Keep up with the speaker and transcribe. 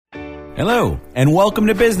Hello, and welcome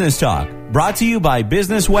to Business Talk, brought to you by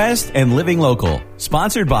Business West and Living Local,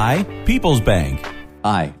 sponsored by People's Bank.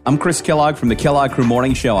 Hi, I'm Chris Kellogg from the Kellogg Crew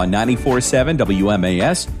Morning Show on 94.7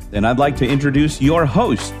 WMAS, and I'd like to introduce your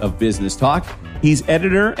host of Business Talk. He's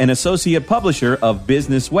editor and associate publisher of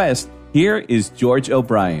Business West. Here is George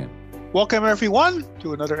O'Brien. Welcome, everyone,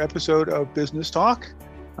 to another episode of Business Talk.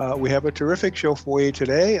 We have a terrific show for you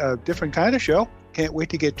today, a different kind of show. Can't wait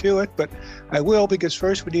to get to it, but I will, because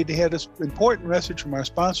first we need to hear this important message from our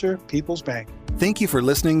sponsor, People's Bank. Thank you for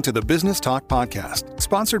listening to the Business Talk podcast,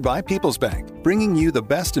 sponsored by People's Bank, bringing you the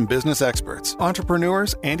best in business experts,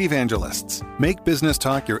 entrepreneurs, and evangelists. Make Business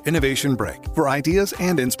Talk your innovation break for ideas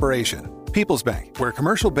and inspiration. People's Bank, where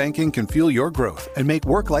commercial banking can fuel your growth and make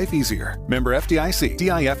work life easier. Member FDIC,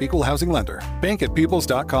 DIF Equal Housing Lender.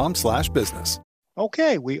 Bankatpeoples.com/business.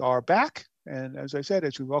 Okay, we are back. And as I said,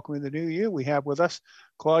 as we welcome in the new year, we have with us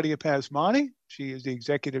Claudia Pasmani. She is the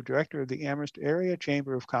Executive Director of the Amherst Area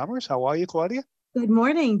Chamber of Commerce. How are you, Claudia? Good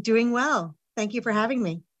morning. Doing well. Thank you for having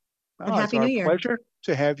me. And Happy New Year. It's our pleasure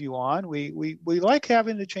to have you on. We like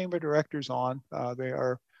having the Chamber Directors on. They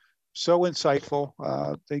are so insightful.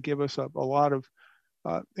 They give us a lot of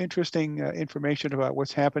interesting information about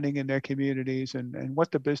what's happening in their communities and what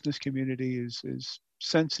the business community is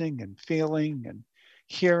sensing and feeling and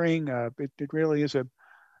hearing. It really is a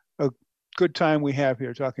good time we have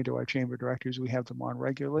here talking to our chamber directors. We have them on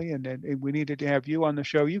regularly, and we needed to have you on the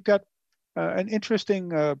show. You've got an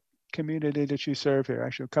interesting community that you serve here,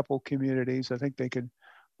 actually a couple of communities. I think they could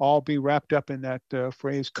all be wrapped up in that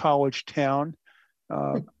phrase, college town.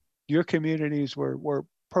 Your communities were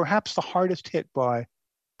perhaps the hardest hit by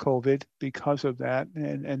COVID because of that,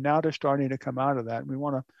 and now they're starting to come out of that. And we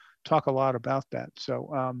want to talk a lot about that.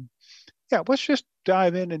 So let's just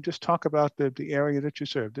dive in and just talk about the area that you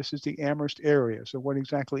serve. This is the Amherst area. So what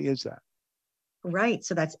exactly is that? Right.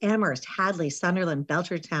 So that's Amherst, Hadley, Sunderland,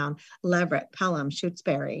 Belchertown, Leverett, Pelham,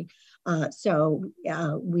 Shutesbury. We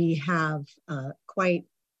have we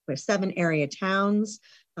have 7 area towns.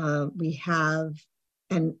 We have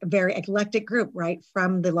a very eclectic group, right?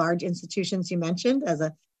 From the large institutions you mentioned as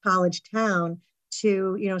a college town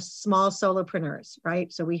to, small solopreneurs,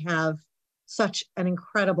 right? So we have such an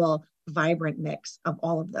incredible, vibrant mix of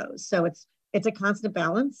all of those. So it's a constant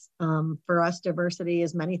balance. For us, diversity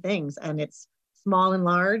is many things, and it's small and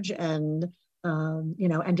large, and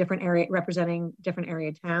and different area representing different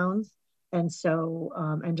area towns, and so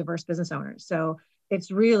and diverse business owners. So it's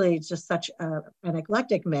just such an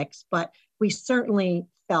eclectic mix. But we certainly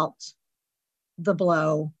felt the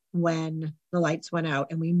blow when the lights went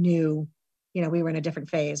out, and we knew we were in a different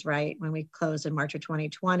phase, right? When we closed in March of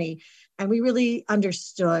 2020, and we really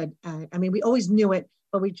understood, we always knew it,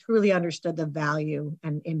 but we truly understood the value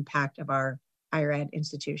and impact of our higher ed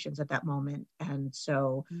institutions at that moment. And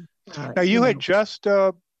so. Now you had just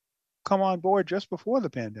come on board just before the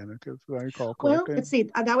pandemic, if I recall correctly. Well, let's see,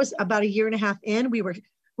 that was about a year and a half in.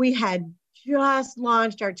 We had just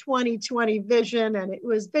launched our 2020 vision, and it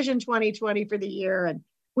was Vision 2020 for the year. And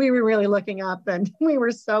we were really looking up, and we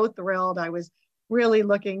were so thrilled. I was really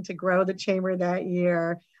looking to grow the chamber that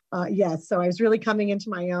year. So I was really coming into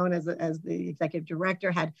my own as the executive director,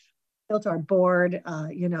 had built our board,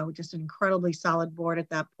 just an incredibly solid board at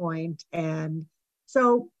that point. And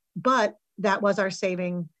so, but that was our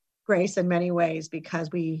saving grace in many ways, because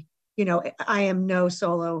I am no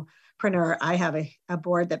solopreneur. I have a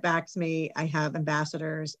board that backs me. I have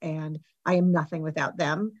ambassadors, and I am nothing without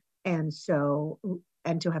them. And so,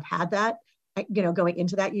 and to have had that, going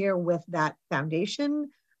into that year with that foundation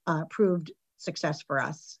proved success for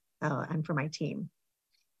us and for my team.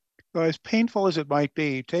 Well, as painful as it might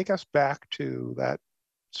be, take us back to that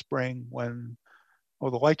spring when, the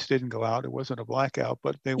lights didn't go out. It wasn't a blackout,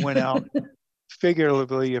 but they went out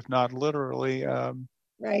figuratively, if not literally.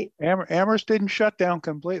 Right. Amherst didn't shut down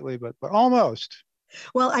completely, but almost.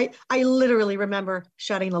 Well, I literally remember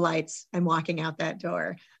shutting the lights and walking out that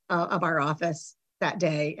door of our office that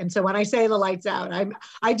day. And so when I say the lights out,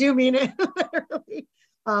 I do mean it literally,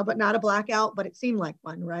 but not a blackout, but it seemed like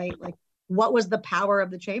one, right? Like, what was the power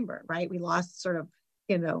of the chamber, right? We lost sort of,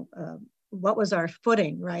 what was our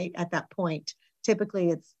footing, right? At that point,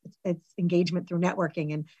 typically it's engagement through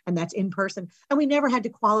networking, and that's in person. And we never had to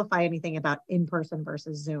qualify anything about in person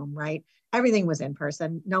versus Zoom, right? Everything was in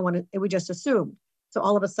person. We just assumed. So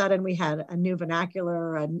all of a sudden we had a new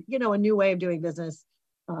vernacular and, a new way of doing business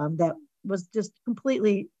that was just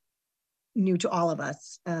completely new to all of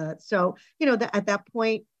us. At that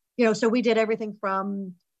point, so we did everything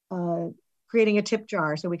from creating a tip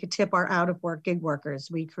jar so we could tip our out of work gig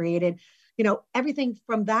workers. We created, everything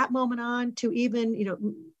from that moment on to even,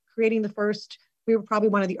 creating the first we were probably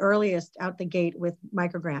one of the earliest out the gate with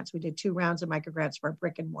microgrants. We did 2 rounds of microgrants for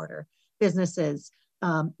brick and mortar businesses.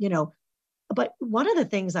 But one of the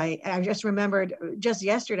things I just remembered just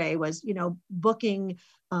yesterday was, booking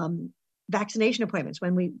vaccination appointments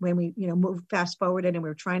when we moved fast forwarded and we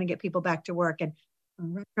were trying to get people back to work, and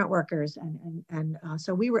restaurant workers. And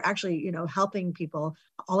so we were actually, helping people,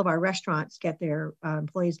 all of our restaurants, get their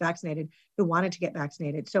employees vaccinated who wanted to get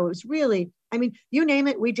vaccinated. So it was really, you name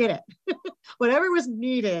it, we did it. Whatever was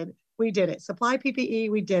needed, we did it. Supply PPE,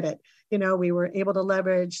 we did it. We were able to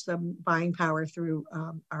leverage some buying power through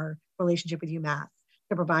our relationship with UMass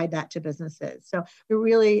to provide that to businesses. So we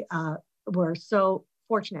really were so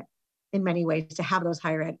fortunate in many ways to have those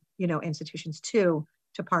higher ed, institutions too,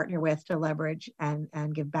 to partner with, to leverage and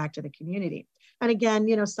give back to the community. And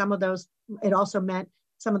again, some of those, it also meant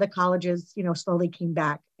some of the colleges, slowly came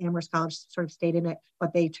back. Amherst College sort of stayed in it,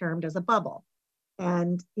 what they termed as a bubble.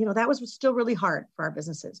 And, that was still really hard for our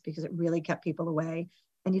businesses because it really kept people away.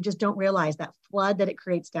 And you just don't realize that flood that it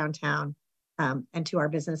creates downtown and to our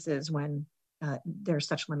businesses when there's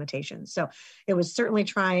such limitations. So it was certainly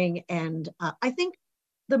trying. And I think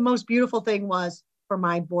the most beautiful thing was for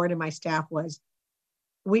my board and my staff was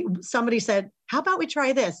somebody said, how about we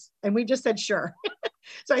try this? And we just said, sure.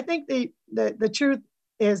 So I think the truth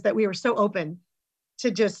is that we were so open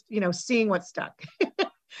to just, seeing what stuck.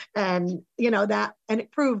 And, and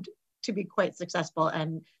it proved to be quite successful,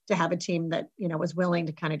 and to have a team that, was willing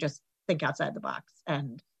to kind of just think outside the box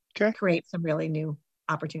and create some really new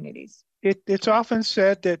opportunities. It's often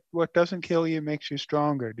said that what doesn't kill you makes you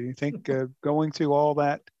stronger. Do you think going through all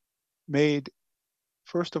that made,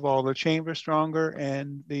 first of all, the chamber stronger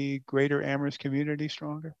and the greater Amherst community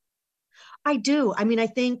stronger? I do. I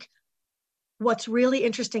think what's really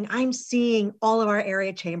interesting, I'm seeing all of our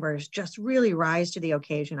area chambers just really rise to the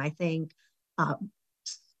occasion. I think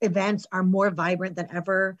events are more vibrant than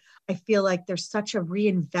ever. I feel like there's such a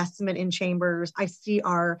reinvestment in chambers.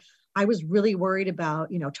 I was really worried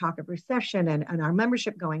about, talk of recession and our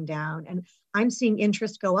membership going down. And I'm seeing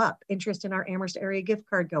interest go up, interest in our Amherst area gift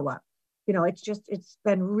card go up. It's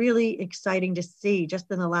been really exciting to see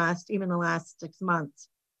just in the last 6 months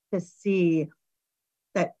to see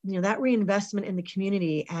that, that reinvestment in the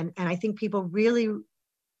community. And I think people really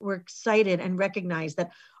were excited and recognized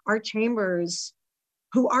that our chambers,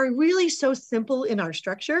 who are really so simple in our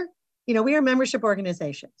structure, we are membership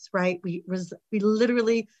organizations, right? We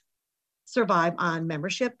literally survive on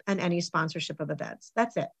membership and any sponsorship of events.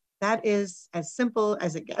 That's it. That is as simple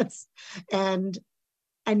as it gets. And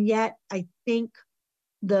yet I think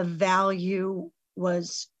the value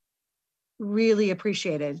was really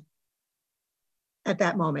appreciated at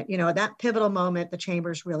that moment. At that pivotal moment, the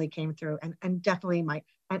chambers really came through, and definitely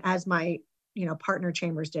as my partner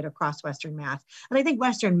chambers did across Western Mass. And I think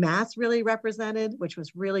Western Mass really represented, which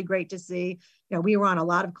was really great to see. We were on a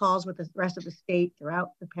lot of calls with the rest of the state throughout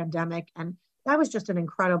the pandemic. And that was just an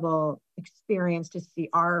incredible experience to see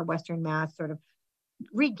our Western Mass sort of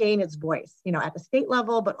regain its voice, at the state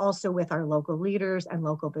level, but also with our local leaders and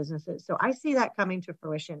local businesses. So I see that coming to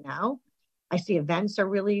fruition now. I see events are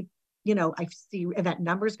really, I see event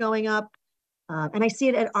numbers going up. And I see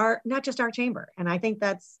it at not just our chamber. And I think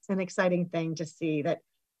that's an exciting thing to see, that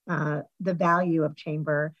the value of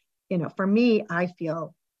chamber, for me, I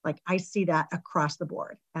feel like I see that across the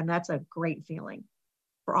board. And that's a great feeling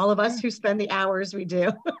for all of us who spend the hours we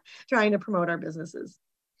do trying to promote our businesses.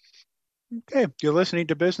 Okay, you're listening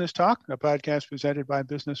to Business Talk, a podcast presented by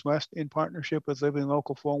Business West in partnership with Living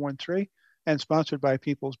Local 413 and sponsored by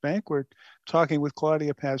People's Bank. We're talking with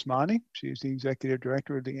Claudia Pasmani. She's the executive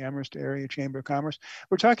director of the Amherst Area Chamber of Commerce.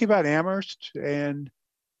 We're talking about Amherst and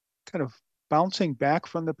kind of bouncing back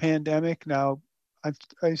from the pandemic. Now, I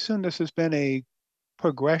assume this has been a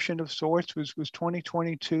progression of sorts. Was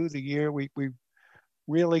 2022 the year we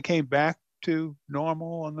really came back to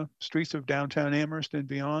normal on the streets of downtown Amherst and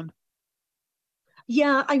beyond?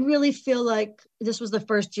 Yeah, I really feel like this was the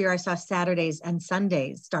first year I saw Saturdays and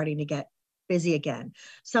Sundays starting to get busy again.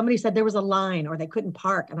 Somebody said there was a line or they couldn't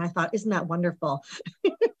park. And I thought, isn't that wonderful?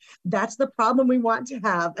 That's the problem we want to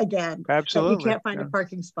have again. Absolutely. That you can't find a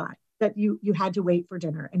parking spot, that you had to wait for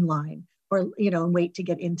dinner in line or, and wait to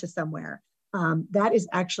get into somewhere. That is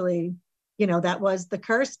actually, that was the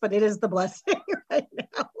curse, but it is the blessing right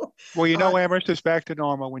now. Well, Amherst is back to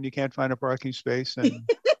normal when you can't find a parking space and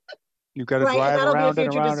you've got to drive around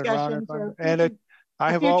and around. And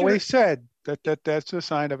I have always said that's a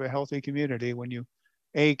sign of a healthy community when you,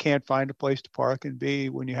 A, can't find a place to park, and B,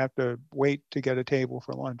 when you have to wait to get a table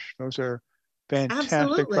for lunch. Those are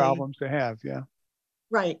fantastic problems to have. Yeah.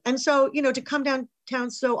 Right. And so, to come downtown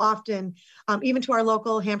towns so often, even to our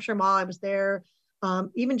local Hampshire Mall. I was there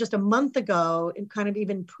even just a month ago, and kind of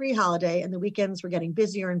even pre-holiday, and the weekends were getting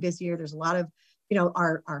busier and busier. There's a lot of,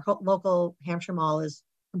 our local Hampshire Mall is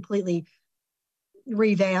completely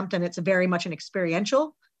revamped, and it's very much an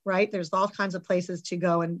experiential, right? There's all kinds of places to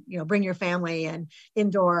go and, bring your family and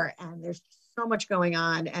indoor, and there's so much going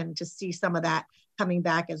on, and to see some of that coming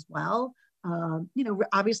back as well.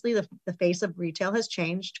 Obviously the face of retail has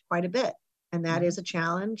changed quite a bit, and that is a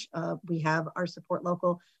challenge. We have our Support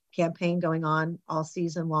Local campaign going on all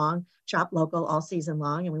season long, shop local all season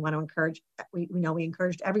long. And we want to encourage, we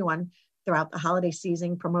encouraged everyone throughout the holiday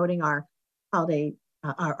season, promoting our holiday,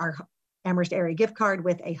 our Amherst area gift card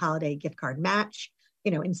with a holiday gift card match,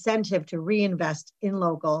 incentive to reinvest in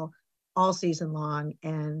local all season long.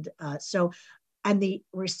 And and the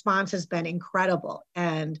response has been incredible.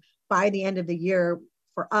 And by the end of the year,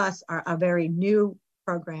 for us, a very new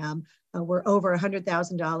program, we're over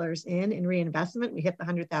 $100,000 in reinvestment. We hit the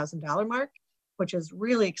 $100,000 mark, which is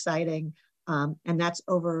really exciting. And that's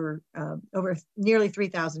over nearly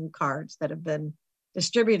 3,000 cards that have been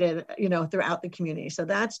distributed, throughout the community. So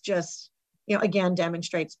that's just, again,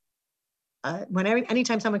 demonstrates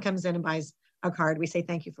anytime someone comes in and buys a card, we say,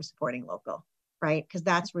 thank you for supporting local, right? Because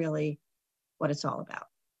that's really what it's all about.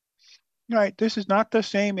 Right. This is not the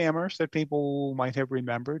same Amherst that people might have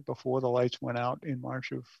remembered before the lights went out in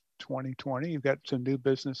March of 2020. You've got some new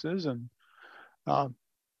businesses and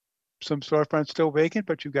some storefronts still vacant,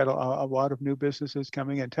 but you've got a lot of new businesses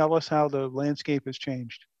coming in. Tell us how the landscape has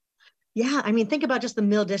changed. Yeah, I mean, think about just the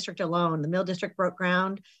Mill District alone. The Mill District broke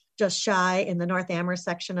ground just shy in the North Amherst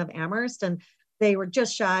section of Amherst, and they were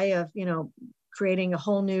just shy of, creating a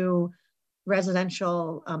whole new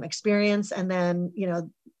residential experience. And then,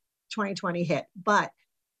 2020 hit. But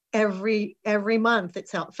every month it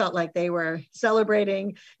felt like they were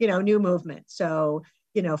celebrating, new movement. So,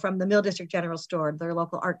 from the Mill District General Store, their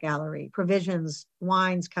local art gallery, Provisions,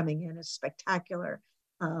 wines coming in is spectacular.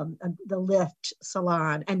 The Lift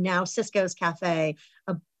Salon, and now Cisco's Cafe,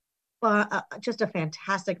 just a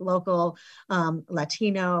fantastic local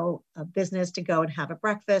Latino business to go and have a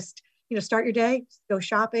breakfast. Start your day, go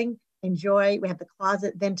shopping, enjoy. We have the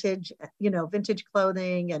Closet Vintage, vintage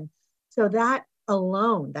clothing. And so that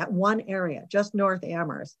alone, that one area, just North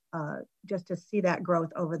Amherst, just to see that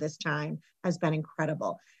growth over this time has been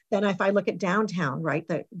incredible. Then if I look at downtown, right,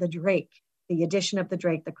 the Drake, the addition of the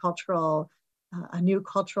Drake, the cultural, a new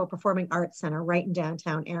cultural performing arts center right in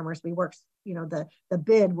downtown Amherst. We worked, the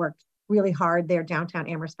bid worked really hard there. Downtown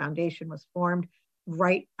Amherst Foundation was formed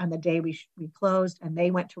right on the day we closed, and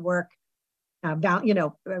they went to work,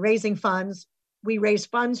 raising funds. We raised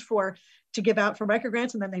funds to give out for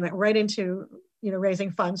microgrants, and then they went right into,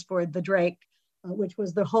 raising funds for the Drake, which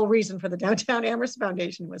was the whole reason for the Downtown Amherst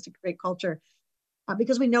Foundation, was to create culture,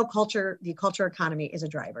 because we know the culture economy is a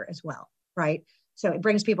driver as well, right? So it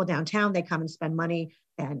brings people downtown, they come and spend money,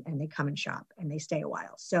 and they come and shop, and they stay a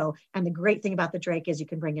while. So, and the great thing about the Drake is you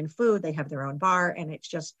can bring in food, they have their own bar, and it's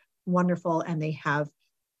just wonderful. And they have,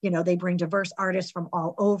 they bring diverse artists from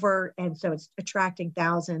all over. And so it's attracting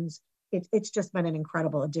thousands. It's just been an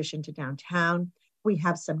incredible addition to downtown. We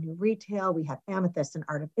have some new retail. We have Amethyst and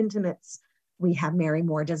Art of Intimates. We have Mary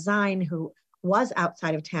Moore Design, who was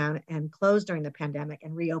outside of town and closed during the pandemic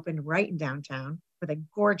and reopened right in downtown with a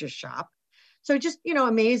gorgeous shop. So just,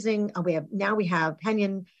 amazing. We have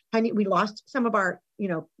Henyon. We lost some of our,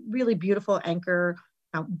 really beautiful anchor,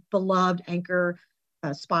 beloved anchor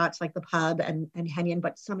spots like the Pub and Henyon,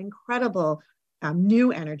 but some incredible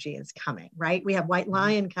new energy is coming, right? We have White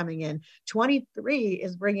Lion coming in. 23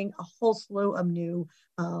 is bringing a whole slew of new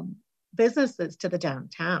businesses to the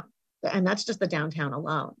downtown. And that's just the downtown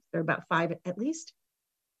alone. There are about at least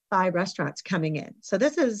five restaurants coming in. So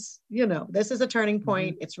this is a turning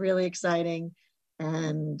point. It's really exciting.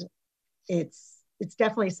 And it's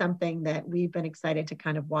definitely something that we've been excited to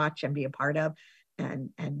kind of watch and be a part of. And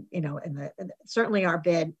certainly our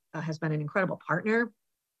bid has been an incredible partner,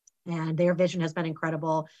 and their vision has been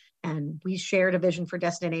incredible. And we shared a vision for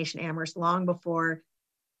Destination Amherst long before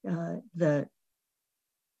the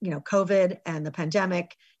COVID and the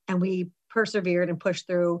pandemic, and we persevered and pushed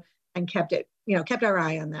through and kept our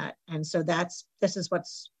eye on that. And so this is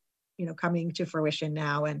what's coming to fruition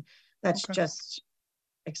now, and that's just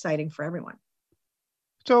exciting for everyone.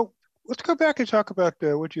 So let's go back and talk about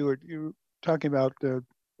what you were talking about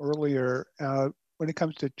earlier when it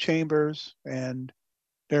comes to chambers and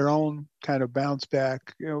their own kind of bounce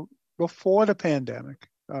back. Before the pandemic,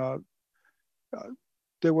 there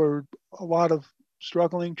were a lot of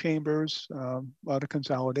struggling chambers, a lot of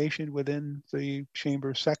consolidation within the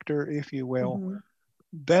chamber sector, if you will.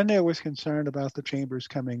 Then there was concern about the chambers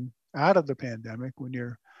coming out of the pandemic when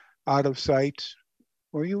you're out of sight,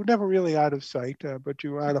 or you were never really out of sight, but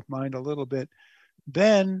you were out of mind a little bit.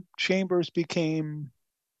 Then chambers became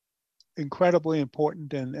incredibly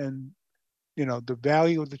important, and the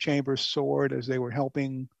value of the chambers soared as they were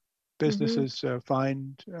helping businesses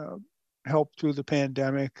find help through the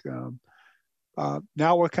pandemic.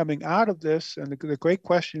 Now we're coming out of this, and the great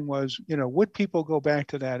question was, would people go back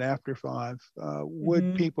to that after 5?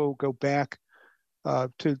 Would people go back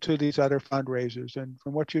to these other fundraisers? And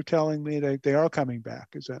from what you're telling me, they are coming back.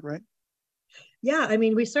 Is that right? Yeah, I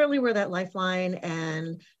mean, we certainly were that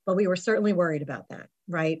lifeline, but we were certainly worried about that,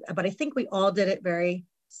 right? But I think we all did it very,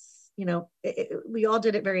 we all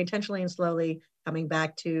did it very intentionally and slowly, coming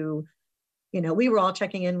back to, we were all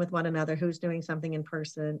checking in with one another, who's doing something in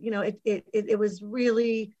person. It was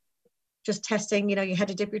really just testing. You had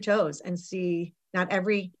to dip your toes and see. Not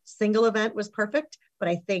every single event was perfect, but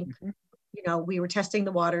I think, we were testing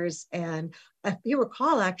the waters. And if you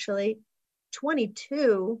recall, actually,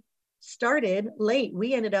 22 started late.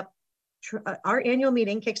 We ended up, our annual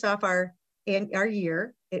meeting kicks off our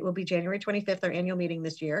year. It will be January 25th, our annual meeting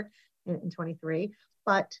this year in 23.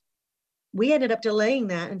 But we ended up delaying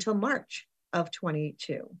that until March of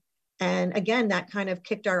 22. And again, that kind of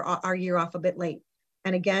kicked our year off a bit late.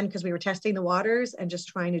 And again, because we were testing the waters and just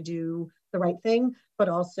trying to do the right thing, but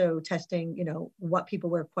also testing, what people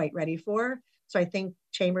were quite ready for. So I think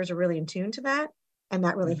chambers are really in tune to that. And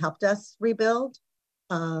that really helped us rebuild,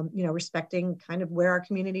 respecting kind of where our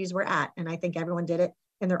communities were at. And I think everyone did it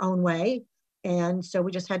in their own way. And so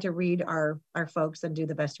we just had to read our folks and do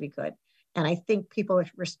the best we could. And I think people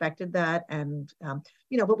respected that. And,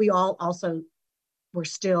 but we all also were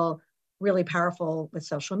still really powerful with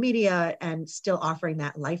social media and still offering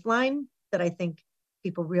that lifeline that I think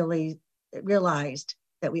people really realized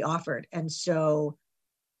that we offered. And so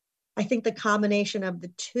I think the combination of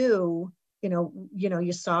the two,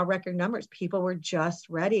 you saw record numbers. People were just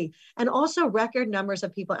ready. And also record numbers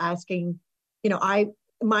of people asking,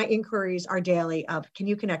 my inquiries are daily of, can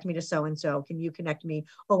you connect me to so-and-so? Can you connect me?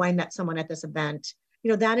 Oh, I met someone at this event.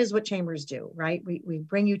 That is what chambers do, right? We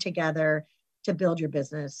bring you together to build your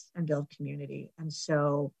business and build community. And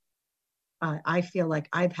so I feel like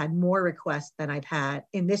I've had more requests than I've had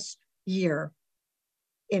in this year,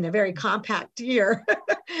 in a very compact year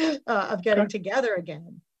of getting together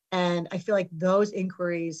again. And I feel like those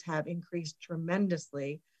inquiries have increased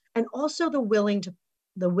tremendously. And also the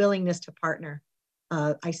willingness to partner.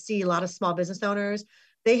 I see a lot of small business owners,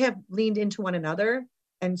 they have leaned into one another.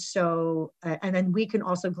 And so, and then we can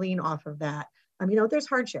also glean off of that. There's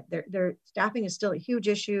hardship. Their staffing is still a huge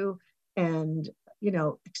issue. And,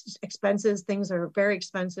 expenses, things are very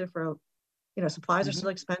expensive for, supplies are still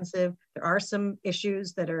expensive. There are some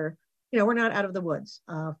issues that are, we're not out of the woods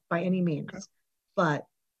by any means, but.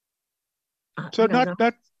 So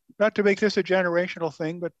not to make this a generational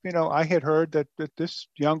thing, but, I had heard that this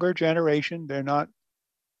younger generation, they're not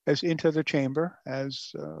as into the chamber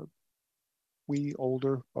as we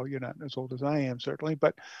older, well, you're not as old as I am, certainly,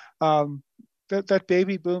 but that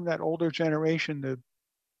baby boom, that older generation, the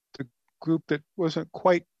group that wasn't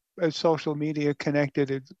quite as social media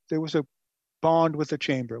connected, there was a bond with the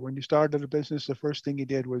chamber. When you started a business, the first thing you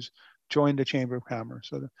did was join the Chamber of Commerce.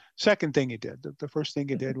 So the second thing you did, the first thing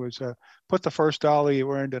you did was put the first dollar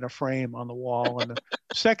you earned in a frame on the wall. And the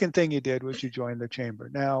second thing you did was you joined the chamber.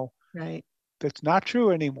 Now, right, that's not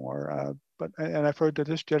true anymore. And I've heard that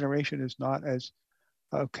this generation is not as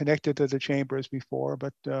connected to the chamber as before.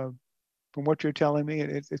 But from what you're telling me,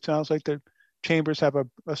 it sounds like the chambers have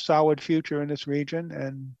a solid future in this region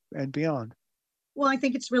and beyond. Well, I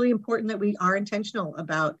think it's really important that we are intentional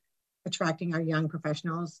about attracting our young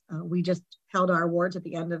professionals. We just held our awards at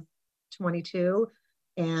the end of 22,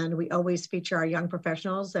 and we always feature our young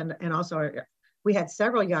professionals. And also we had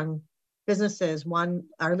several young businesses, one,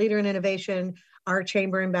 our leader in innovation, our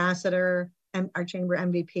chamber ambassador, and our chamber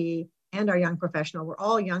MVP, and our young professional. We're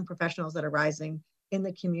all young professionals that are rising in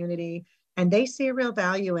the community, and they see a real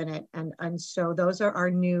value in it. And so those are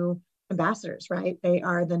our new ambassadors, right? They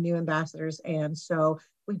are the new ambassadors. And so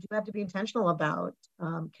we do have to be intentional about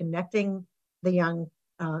connecting the young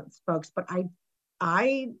folks. But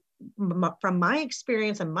from my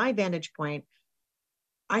experience and my vantage point,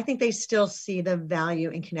 I think they still see the value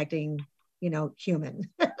in connecting, human.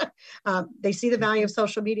 They see the value of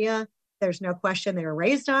social media. There's no question they were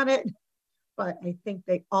raised on it. But I think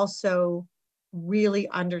they also really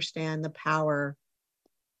understand the power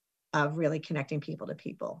of really connecting people to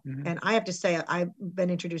people. Mm-hmm. And I have to say, I've been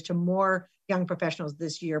introduced to more young professionals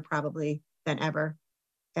this year probably than ever.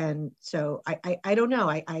 And so I don't know.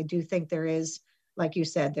 I do think there is like you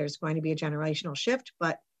said, there's going to be a generational shift,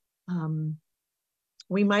 but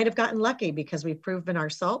we might have gotten lucky because we've proven our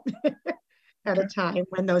salt at a time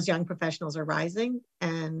when those young professionals are rising,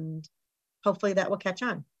 and hopefully that will catch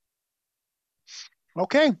on.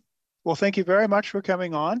 Okay. Well, thank you very much for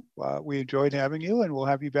coming on. We enjoyed having you, and we'll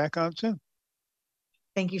have you back on soon.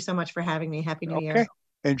 Thank you so much for having me. Happy New Year.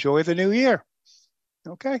 Enjoy the new year.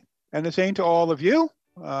 Okay. And the same to all of you.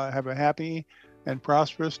 Have a happy and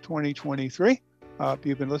prosperous 2023.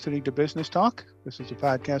 You've been listening to Business Talk. This is a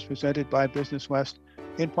podcast presented by Business West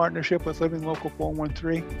in partnership with Living Local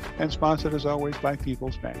 413 and sponsored as always by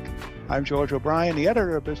People's Bank. I'm George O'Brien, the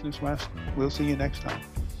editor of Business West. We'll see you next time.